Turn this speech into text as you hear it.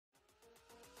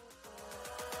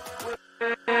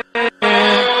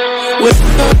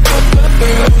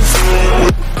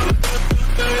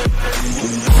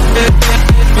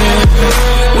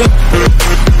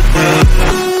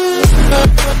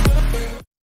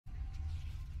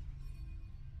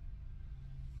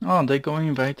Oh, they go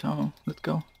invade. Oh, let's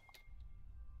go.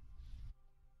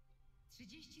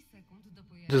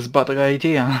 This is bad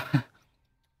idea.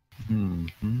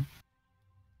 Mm-hmm.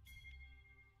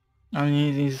 I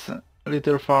mean, he's a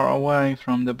little far away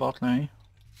from the bot lane.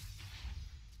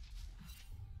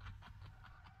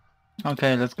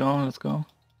 Okay, let's go, let's go.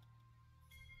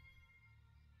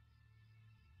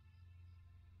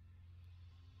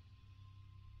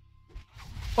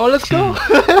 Oh, let's go!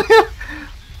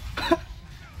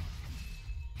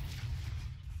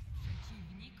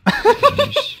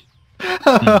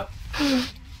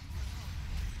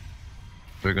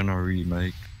 They're gonna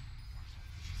remake.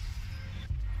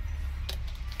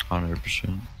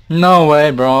 100%. No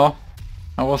way, bro.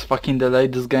 I was fucking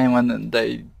delayed this game when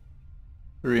they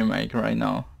remake right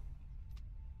now.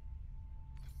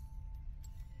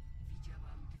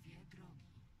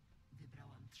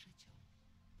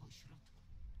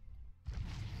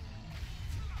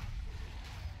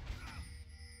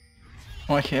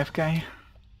 Why AFK?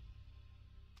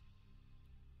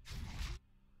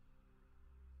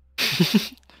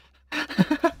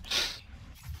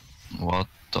 What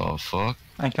the fuck?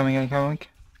 I'm coming, I'm coming.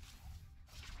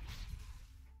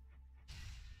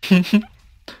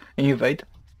 Invade.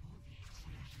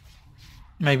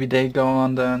 Maybe they go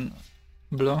on the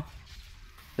blue.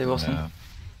 They wasn't. Yeah.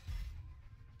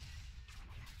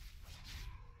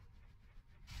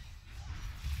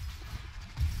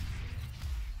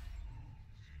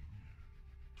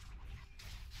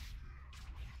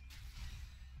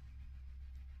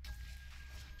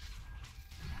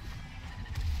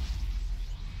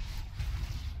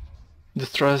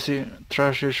 This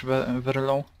trash is very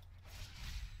low.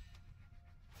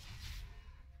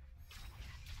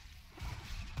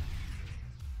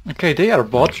 Okay, they are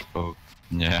bot.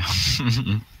 Yeah.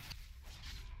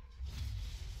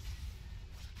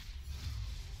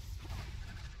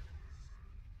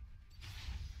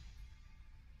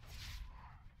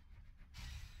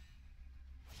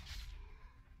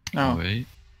 Oh. Wait.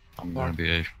 I'm gonna be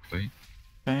AFK.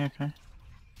 Okay, okay. Okay.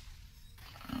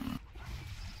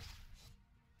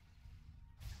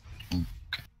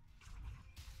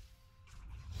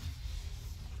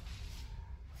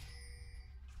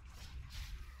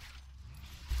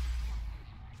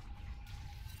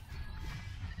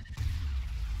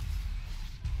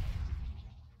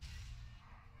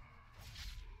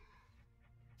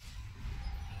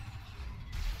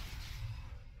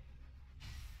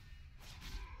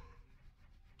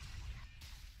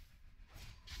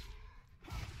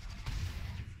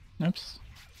 Oops.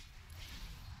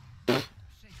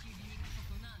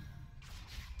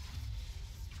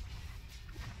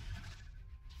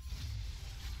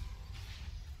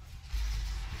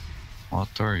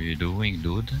 What are you doing,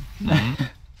 dude?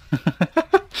 I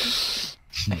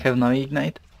have no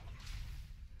ignite.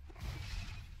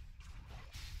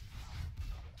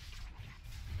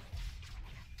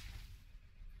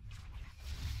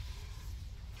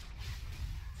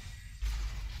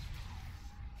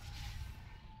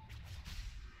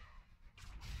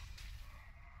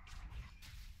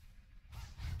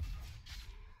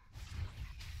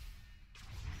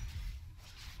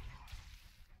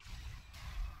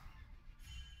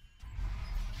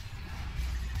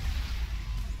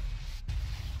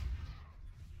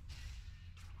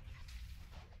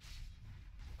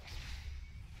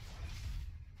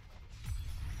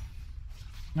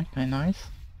 Okay, nice.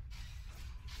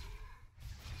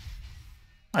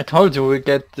 I told you we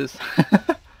get this.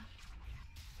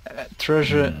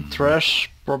 Trash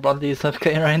probably is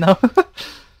FK right now.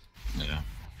 Yeah.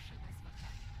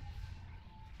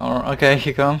 Or okay,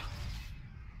 he come.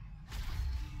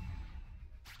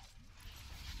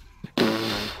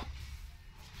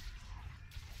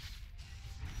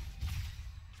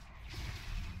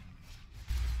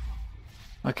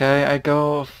 Okay, I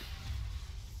go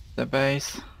the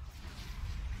base.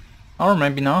 Or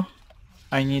maybe no.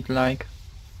 I need like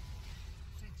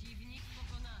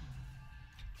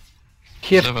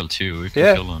He's level 2, we can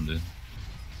Yeah. kill him, dude.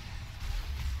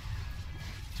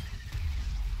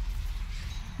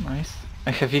 Nice.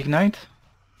 I have ignite.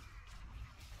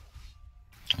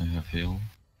 I have heal.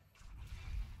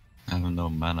 I have no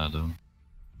mana though.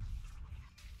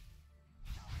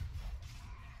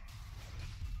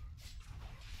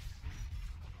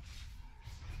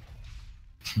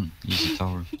 Easy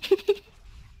tower.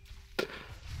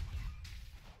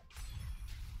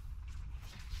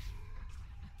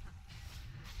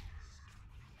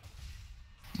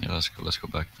 Yeah, let's go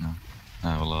back now.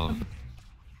 I have a lot of it.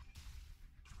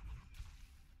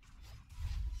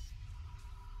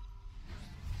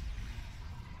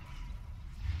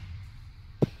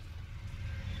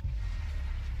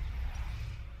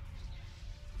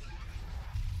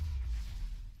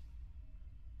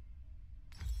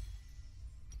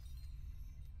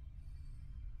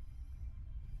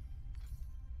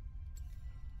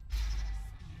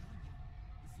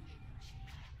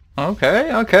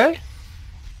 Okay, okay.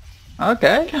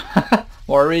 Okay.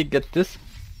 Worry, get this.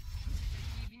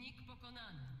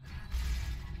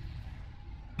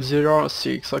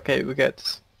 0-6, okay, we get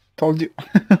this. Told you.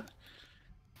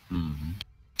 Hmm.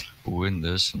 We'll win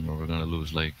this and we're gonna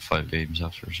lose like 5 games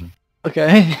after, so.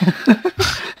 Okay.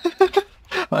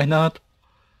 Why not?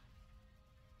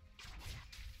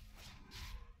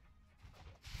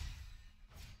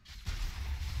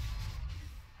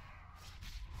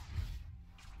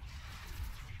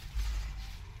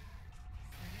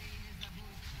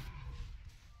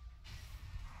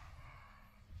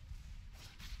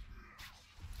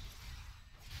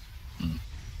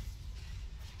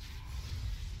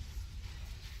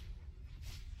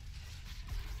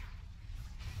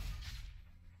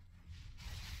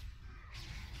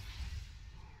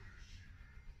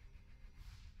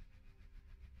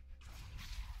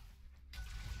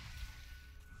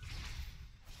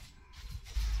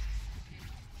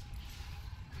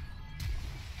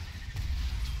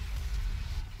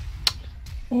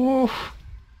 Oof.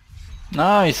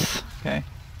 Nice. Okay.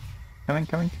 Coming,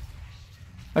 coming.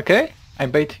 Okay, I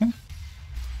bait him.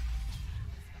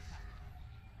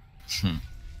 Hmm.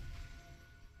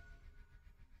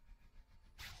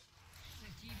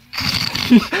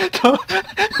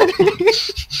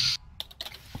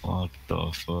 What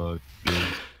the fuck,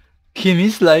 dude? He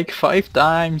missed like 5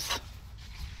 times.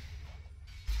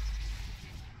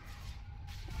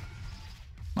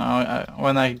 Now,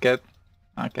 when I get...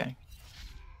 Okay.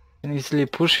 I can easily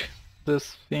push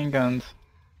this thing and...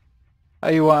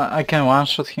 I can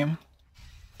one-shot him.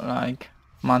 Like,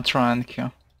 mantra and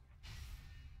Q.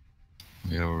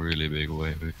 We have a really big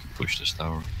wave, we can push this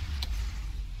tower.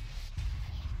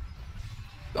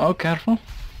 Oh, careful.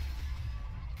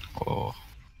 Oh,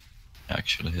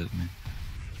 actually hit me.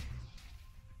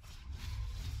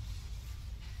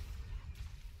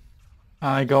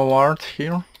 I go ward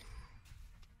here.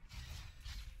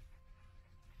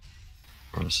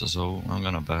 Versus O, I'm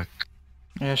gonna back.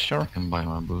 Yeah, sure, I can buy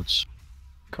my boots.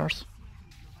 of course.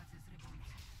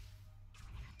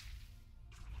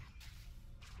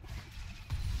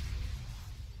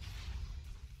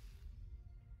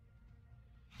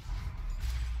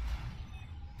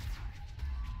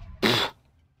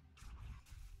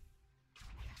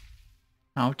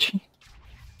 Ouchie.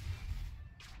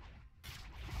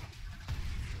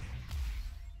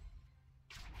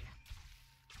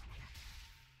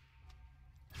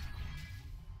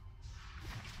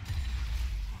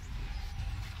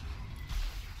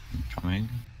 Coming.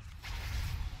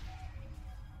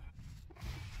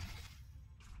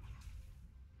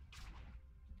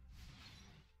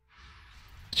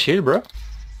 Chill, bro.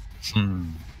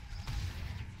 Hmm.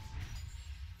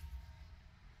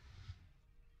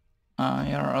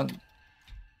 You're on...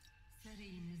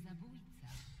 Seryjny zabójca.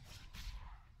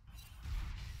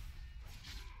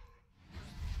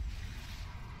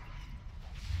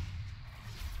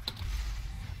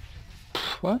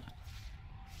 What?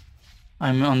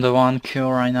 I'm on the 1Q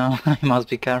right now. I must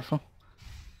be careful.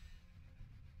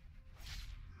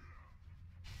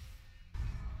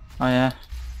 Oh yeah.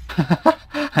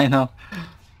 I know.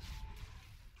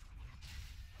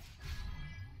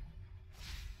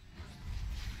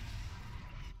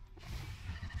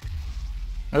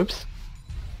 Oops.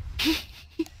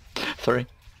 Sorry.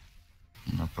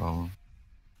 No problem.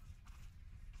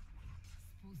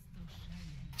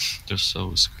 Spustoszenie. They're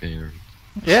so scared.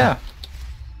 Yeah.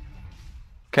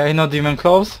 Okay, not even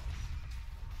close.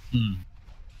 Hmm.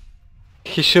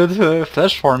 He should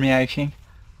flash for me, I think.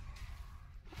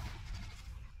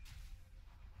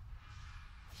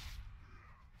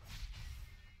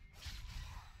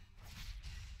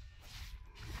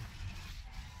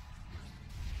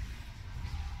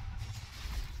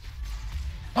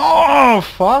 Oh,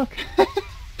 fuck!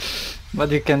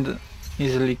 But you can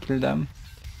easily kill them.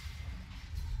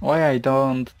 Why I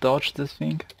don't dodge this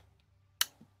thing?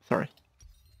 Sorry.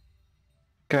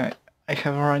 Okay, I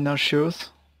have right now shoes.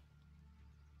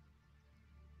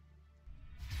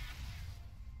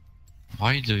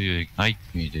 Why do you ignite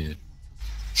me, dude?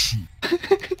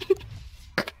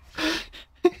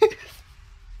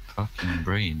 Fucking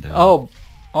brain dead. Oh,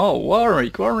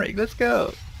 Warwick, let's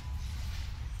go.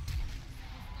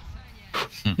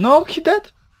 No, he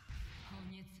dead.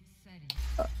 Koniec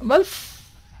serii. But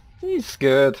he's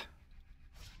good.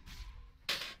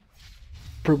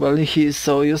 Probably he is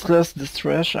so useless, this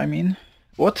trash, I mean.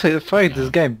 What the fuck, this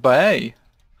guy buy?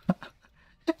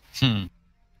 Hmm.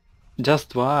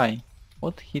 Just why?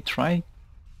 What he tried?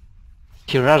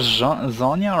 He rushed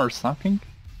Zonia or something?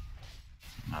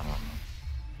 I don't know.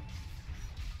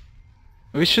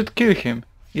 We should kill him,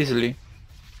 easily.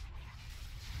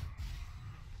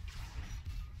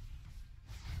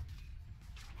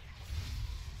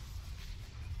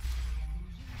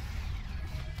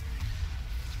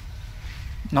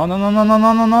 No, no, no, no, no,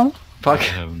 no, no, no. I Fuck.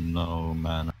 have no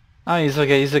mana. Ah, he's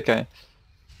okay, he's okay.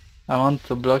 I want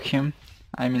to block him.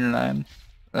 I mean,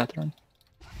 Lantern.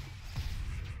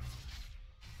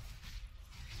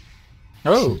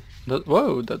 Oh,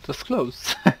 whoa, that was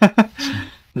close.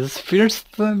 This first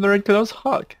very close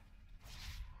hug.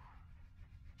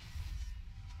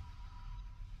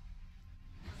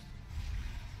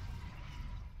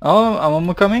 Oh,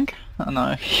 Amumu coming? Oh,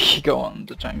 no, he go on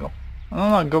the jungle.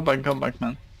 No, no, go back,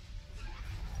 man.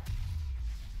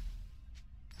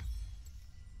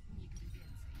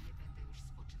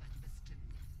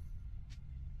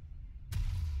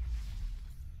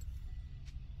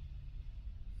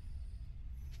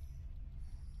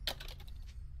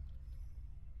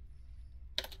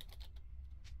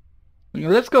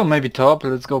 Let's go maybe top,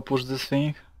 let's go push this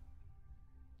thing.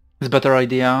 It's a better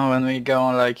idea when we go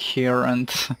like here and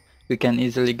we can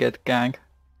easily get gang.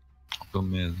 Go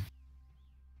mid.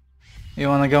 You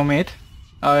wanna go mid?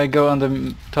 I go on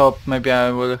the top, maybe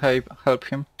I will help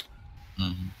him.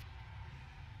 Mm-hmm.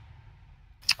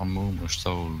 Amumu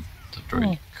stole the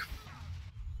Drake.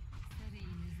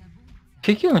 Seryjny zabójca.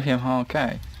 He killed him,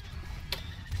 okay.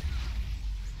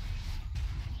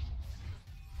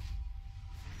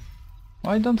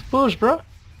 Why don't push, bro?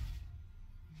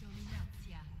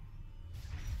 Dominacja.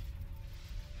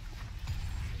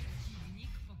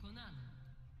 Przeciwnik pokonany.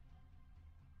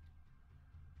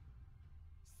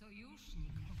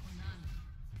 Sojusznik pokonany.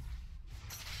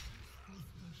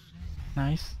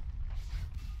 Pustoszenie. Nice.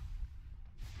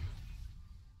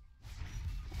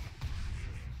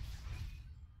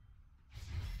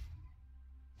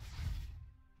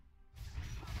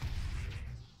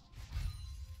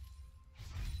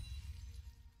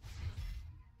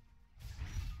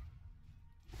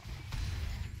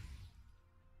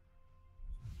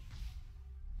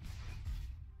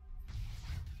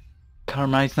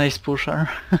 Karma is nice pusher.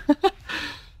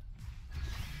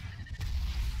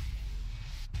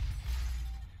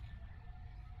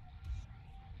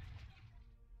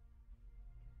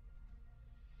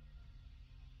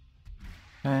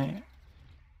 Okay.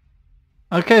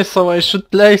 Okay, so I should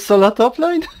play solo top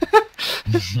lane?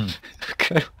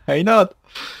 Okay, why not?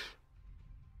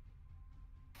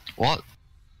 What?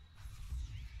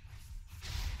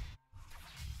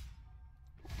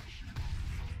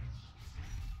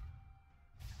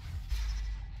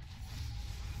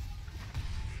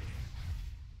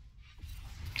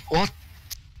 What?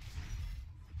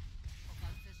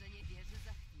 Opancerzenie wieży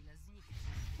za chwilę zniknie.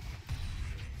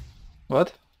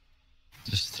 What?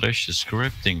 This Thresh is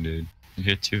scripting, dude. You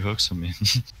get 2 hooks on me.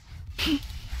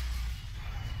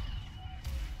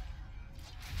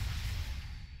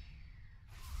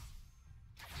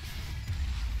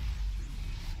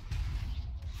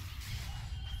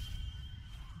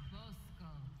 Bosko.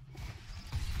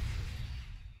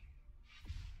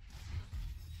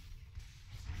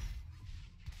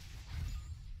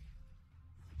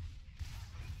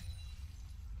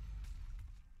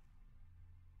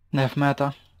 Nef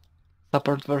meta.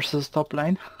 Support versus top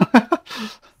lane.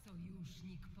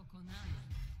 Sojusznik pokonany.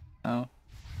 Oh.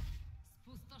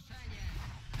 Spustoszenie.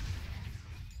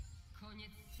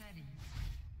 Koniec serii.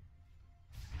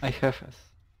 I have S.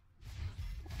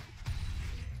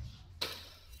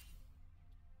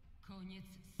 Koniec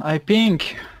I ping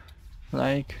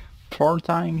like 4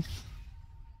 times.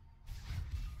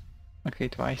 Okay,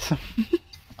 twice.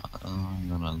 I'm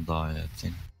gonna die, I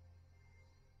think.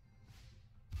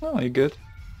 Oh, you good?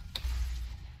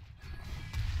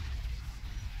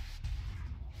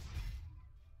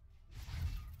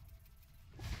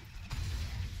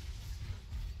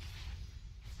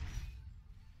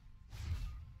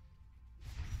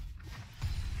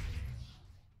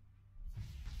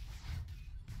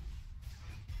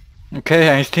 Okay,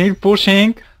 I'm still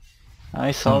pushing.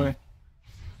 I saw it.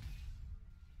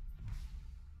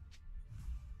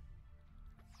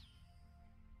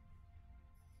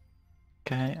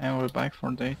 Okay, I will back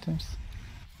for the items.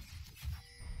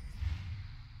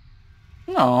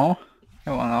 No,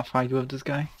 I wanna fight with this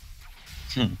guy.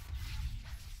 Hmm.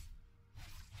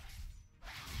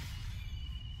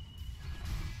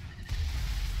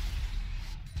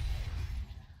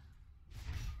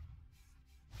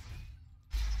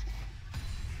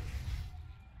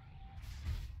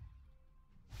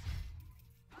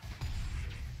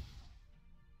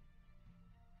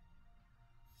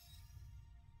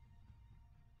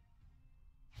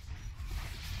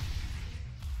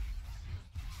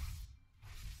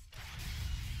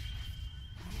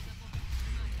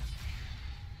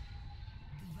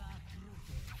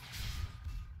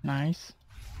 Nice.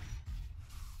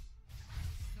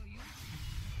 sojusznik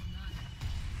pokonany.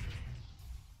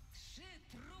 3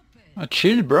 trupy.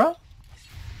 Chill, bro.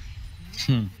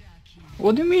 Hmm.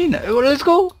 What do you mean? Let's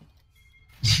go.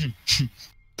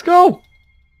 Let's go.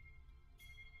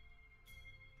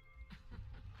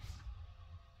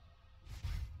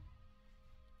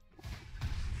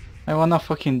 I wanna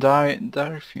fucking die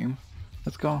theme.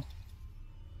 Let's go.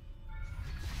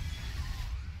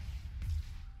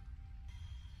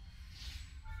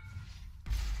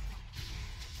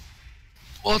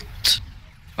 What?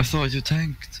 I thought you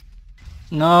tanked.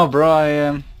 No, bro, I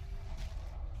am.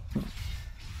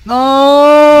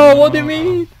 No, what do you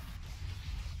mean?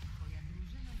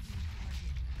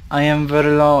 I am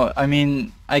very low. I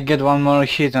mean, I get one more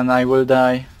hit and I will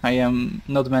die. I am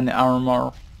not many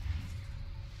armor.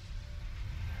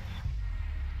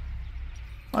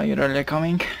 Are you really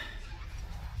coming?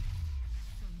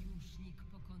 Sojusznik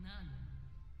pokonany.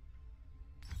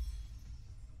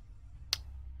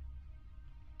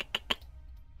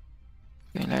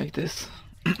 I like this.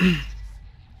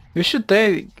 We should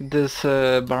take this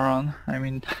Baron. I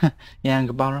mean, young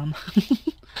Baron.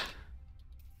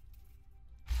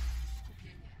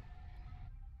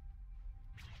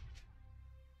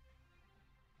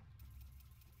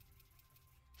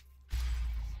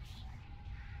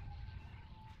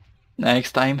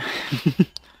 Next time.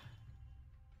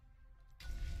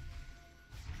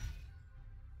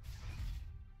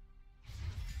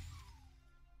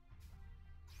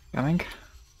 Coming.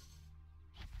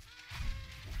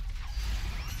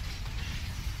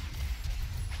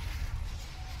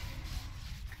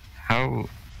 How?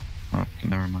 Oh,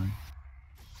 never mind.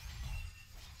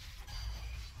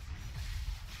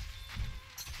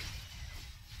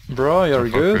 Bro, you're What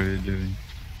the fuck good. are you doing?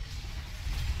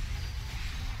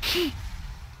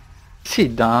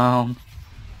 Sit down.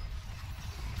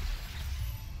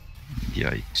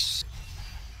 Yikes.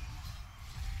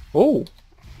 Oh.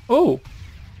 Oh.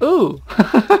 Oh.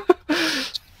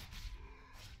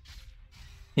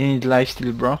 You need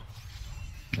lifesteal, bro.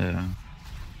 Yeah.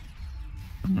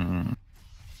 Mm.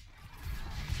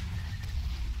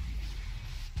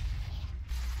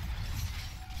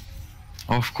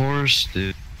 Of course,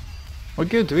 dude. We're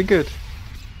good, we're good.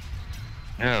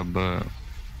 Yeah, but.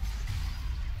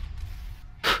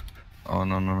 Oh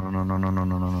no no no no no no no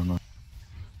no no no.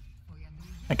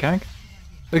 Okay.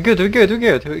 We're good, we're good, we're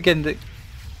good. We can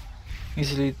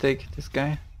easily take this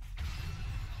guy.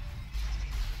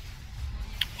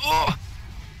 Oh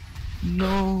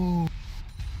no!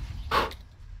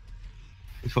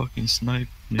 He fucking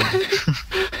sniped me.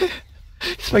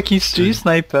 It's fucking street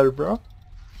sniper, bro.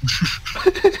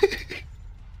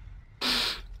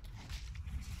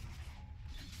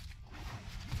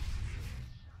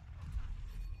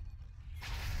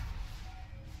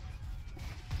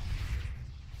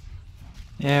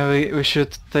 Yeah, we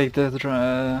should take that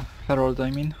Herald, I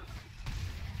mean.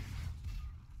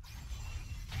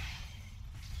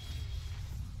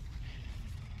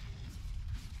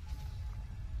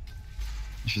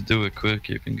 If you do it quick,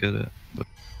 you can get it, but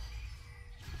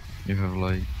you have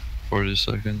like 40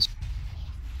 seconds.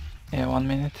 Yeah, 1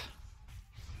 minute.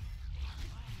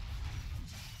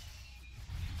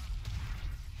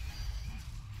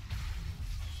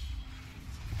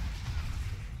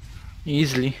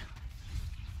 Easily.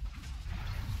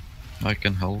 I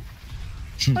can help.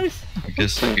 Nice. I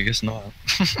guess not.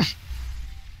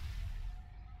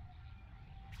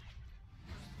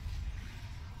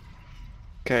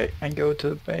 Okay, I go to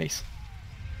the base.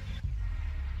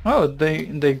 Oh,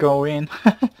 they go in.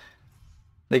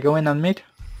 They go in on mid.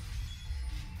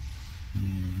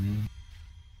 Mhm.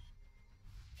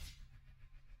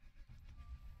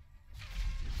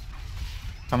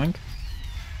 Coming.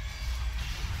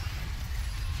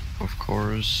 Of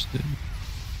course, dude.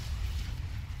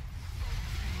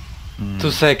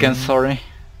 2 seconds, sorry.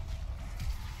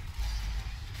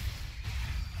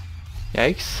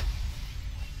 Yikes.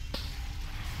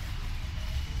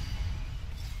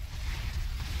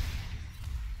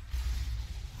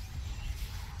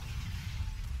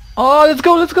 Oh, let's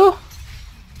go, let's go!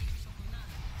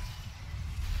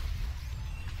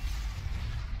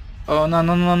 Oh, no,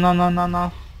 no, no, no, no, no,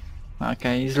 no.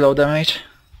 Okay, he's low damage.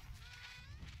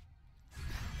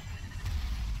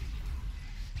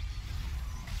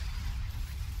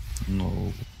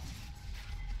 No.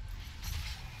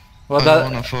 What I that?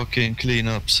 wanna fucking clean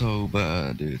up so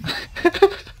bad, dude.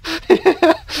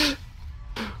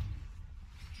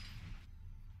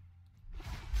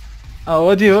 Oh,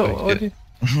 what do you? Wait, What do yeah.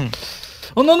 you?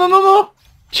 Oh no, no, no, no!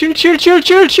 Chill, chill, chill,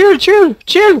 chill, chill, chill,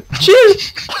 chill, chill!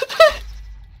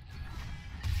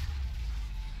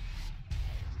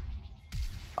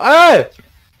 Hey! They're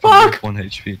Fuck! both 1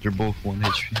 HP. They're both 1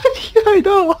 HP. Yeah, I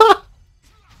know.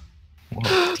 What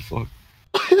the fuck?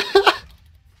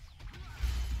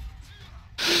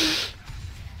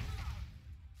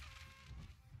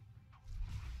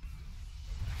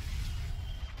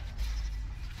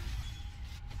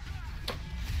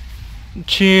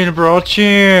 Chill, bro,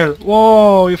 chill.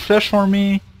 Whoa, you flash for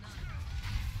me.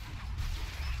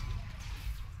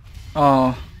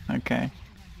 Oh, okay.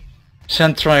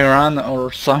 Shan't try run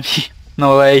or something.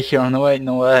 No way here, no way,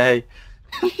 no way.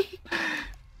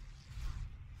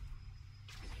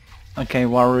 Okay,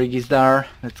 Warwick is there.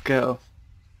 Let's go.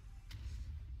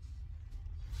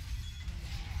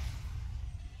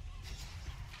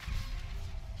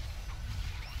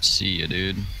 See ya,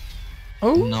 dude.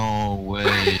 Oh. No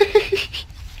way.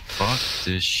 Fuck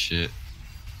this shit.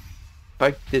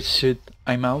 Fuck this shit.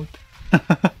 I'm out.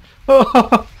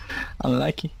 Oh,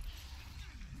 unlucky.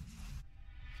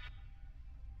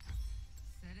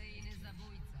 Seryjny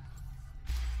zabójca.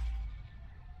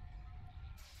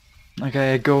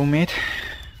 Okay, go mid.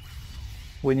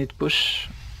 We need push.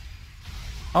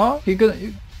 Oh, you got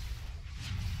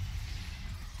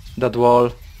that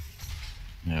wall.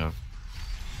 Yeah.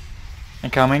 I'm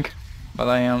coming, but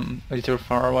I am a little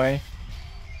far away.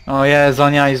 Oh yeah,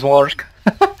 Zonia is work.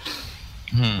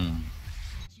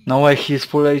 No way, he's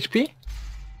full HP.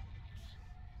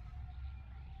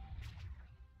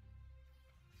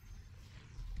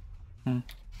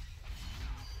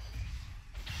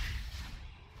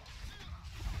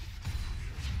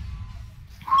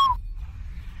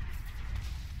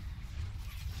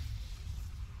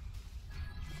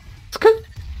 It's good.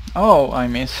 Oh, I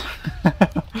miss.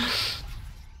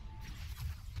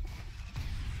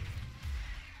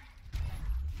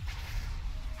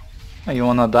 Hey, you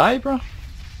wanna die, bro?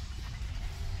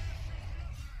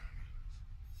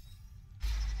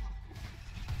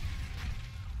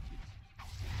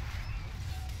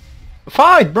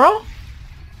 Fight, bro!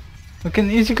 We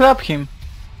can easy clap him.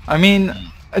 I mean,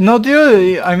 not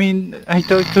you. I mean, I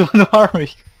talked to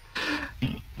Warwick.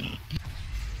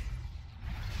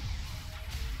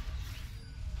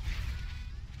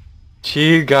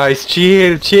 Chill, guys.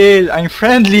 Chill, chill. I'm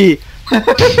friendly.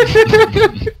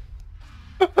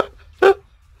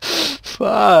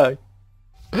 Fuck.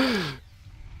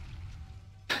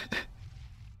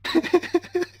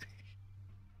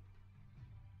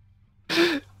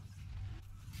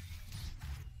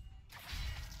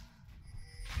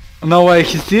 No way,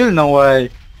 he's still no way.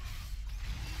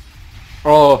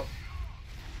 Oh,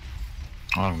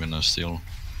 I'm gonna steal.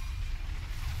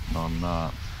 No, I'm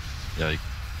not. Yikes.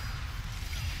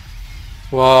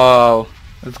 wow.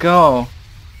 Let's go.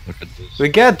 Look at this. We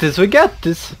get this, we get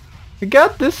this. We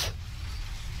got this.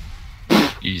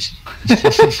 Easy.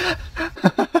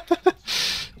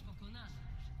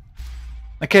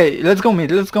 Okay, let's go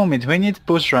mid, let's go mid. We need to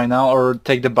push right now or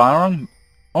take the Baron.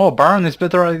 Oh, Baron is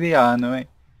better idea anyway.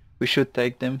 We should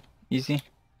take them. Easy.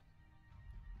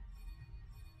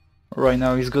 Right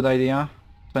now is good idea.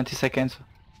 20 seconds.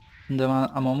 In the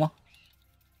ammo.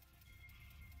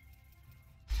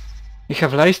 You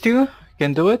have lifesteal?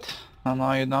 Can do it? Oh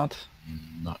no, you're not.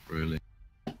 Not really.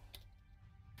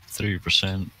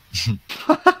 3%.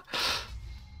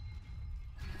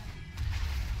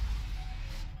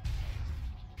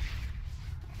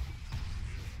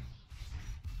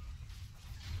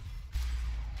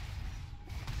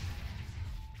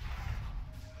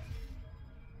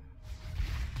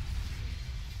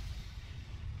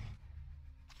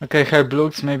 Okay, help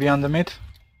looks maybe on the mid.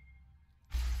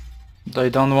 They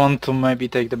don't want to maybe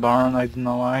take the Baron, I don't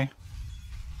know why.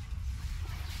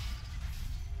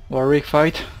 Warwick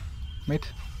fight. Mid.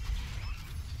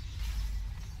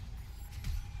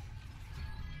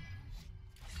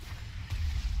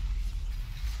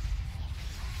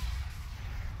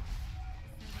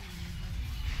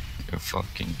 You're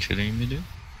fucking kidding me, dude?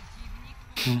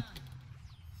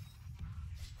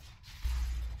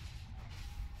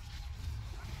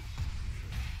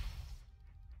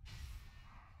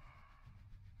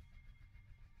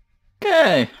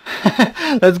 Okay.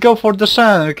 Let's go for the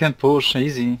Shen, we can push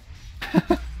easy.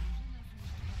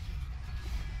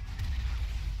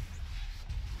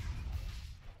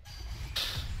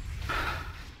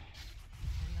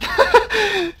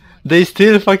 They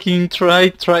still fucking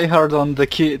try hard on the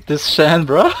this Shen,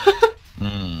 bro.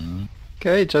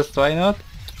 Okay, just why not?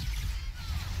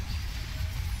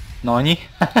 Noni?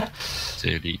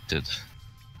 Deleted.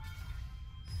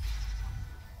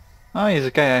 Oh, he's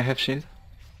okay, I have shield.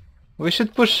 We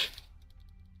should push.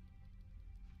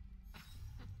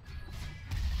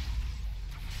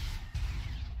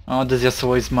 Oh, this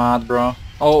Yasuo is mad, bro.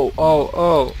 Oh, oh,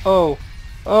 oh, oh,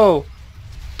 oh.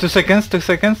 2 seconds, 2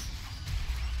 seconds.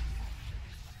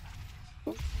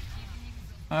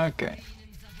 Okay.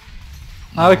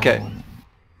 Okay.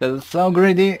 That's so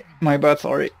greedy. My bad,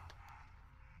 sorry.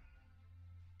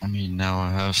 I mean, now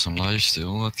I have some life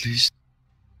still, at least.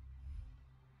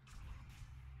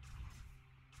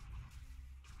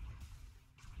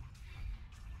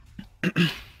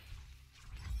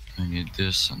 I need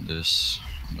this and this.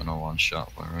 I'm gonna one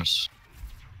shot virus.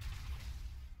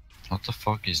 What the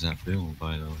fuck is that build,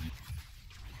 by the way?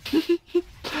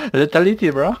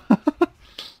 Lethality, bro.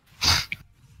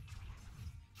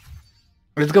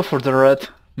 Let's go for the red.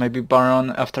 Maybe Baron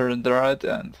after the red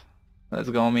and let's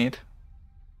go mid.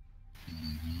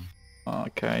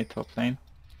 Okay, top lane.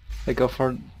 I go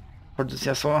for this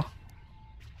Yasuo.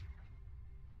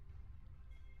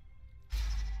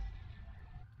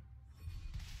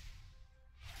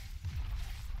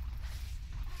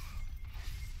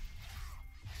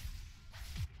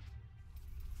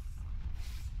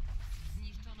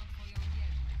 Zniszczono twoją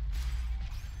wieżę.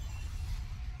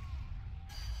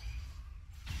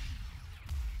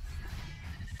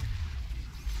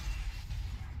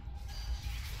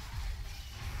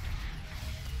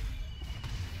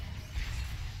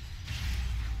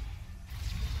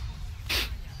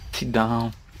 Sit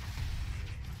down.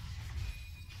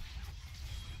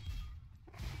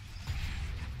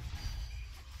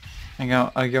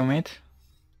 I go mid.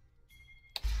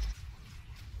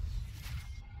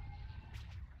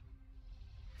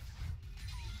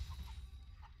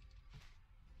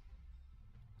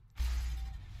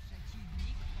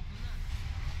 Przeciwnik pokonany.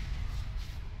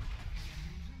 Twoja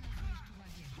drużyna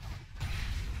zniszczyła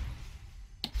wieżę.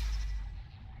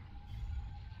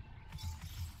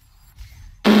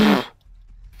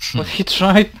 But he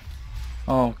tried.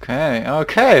 Okay,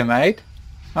 okay, mate.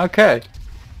 Okay.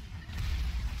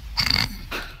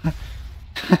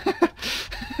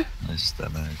 Nice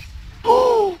damage.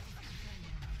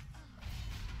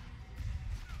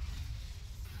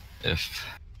 If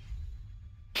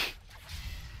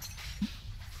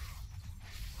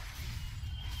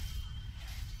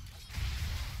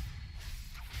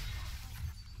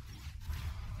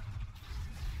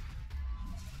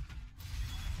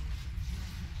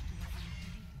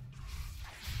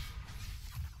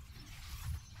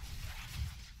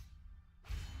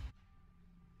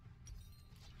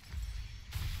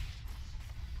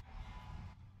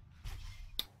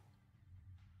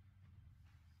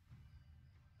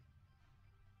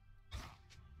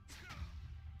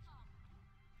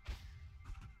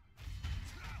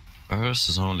virus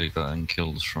has only gotten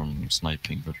kills from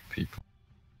sniping other people.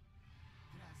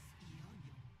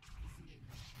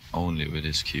 Only with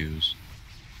his Qs.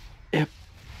 Yep.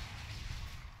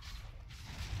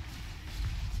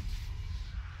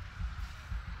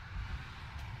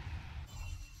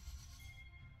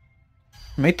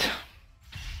 Mid.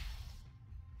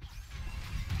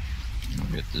 I'll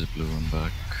get this blue one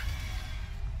back.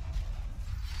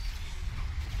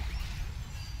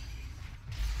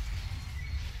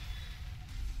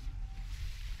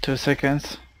 Two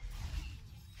seconds.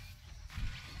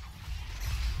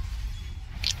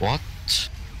 What?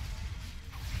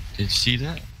 Did you see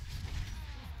that?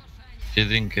 He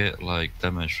didn't get like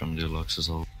damage from the Deluxe's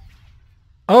ult.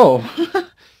 Oh.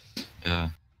 Yeah,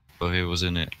 but he was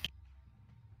in it.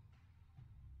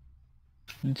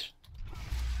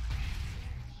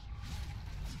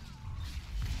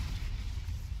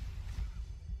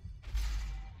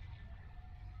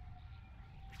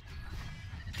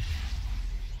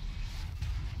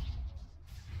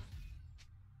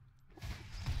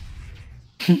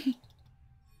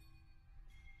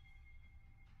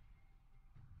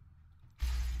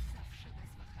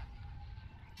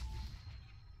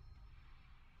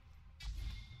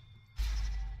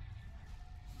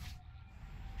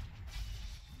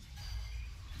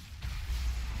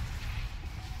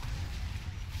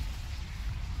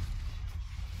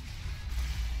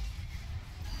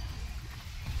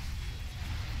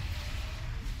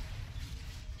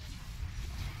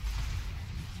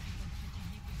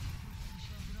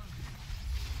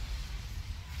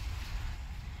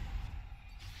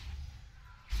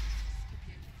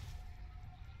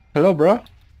 Hello, bro.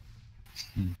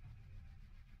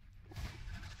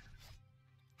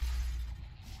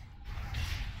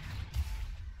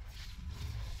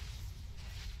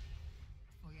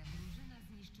 Twoja drużyna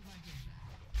zniszczyła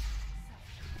wieżę.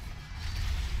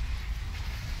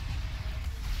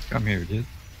 Come here, dude.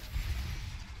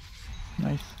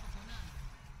 Nice.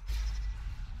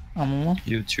 Ammo.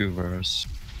 YouTubers.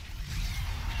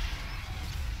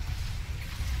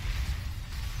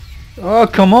 Oh,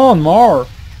 come on, more.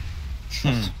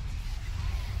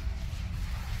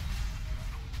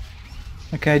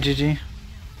 Okay, GG.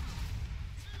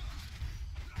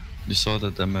 You saw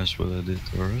the damage what I did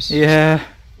to us? Yeah.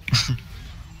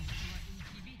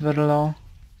 Very low.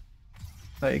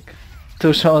 Like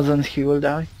 2 shots and he will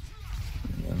die.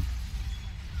 Yeah.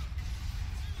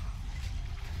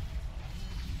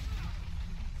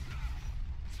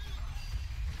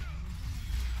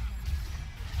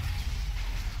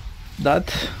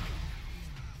 that.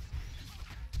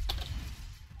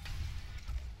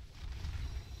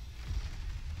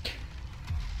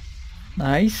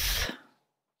 Nice.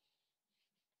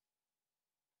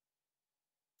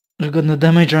 We've got no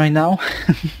damage right now.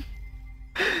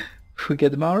 If we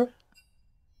get more.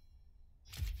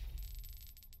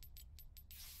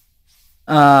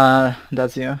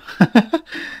 That's you.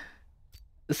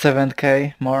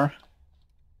 7k more.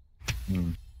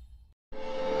 Hmm.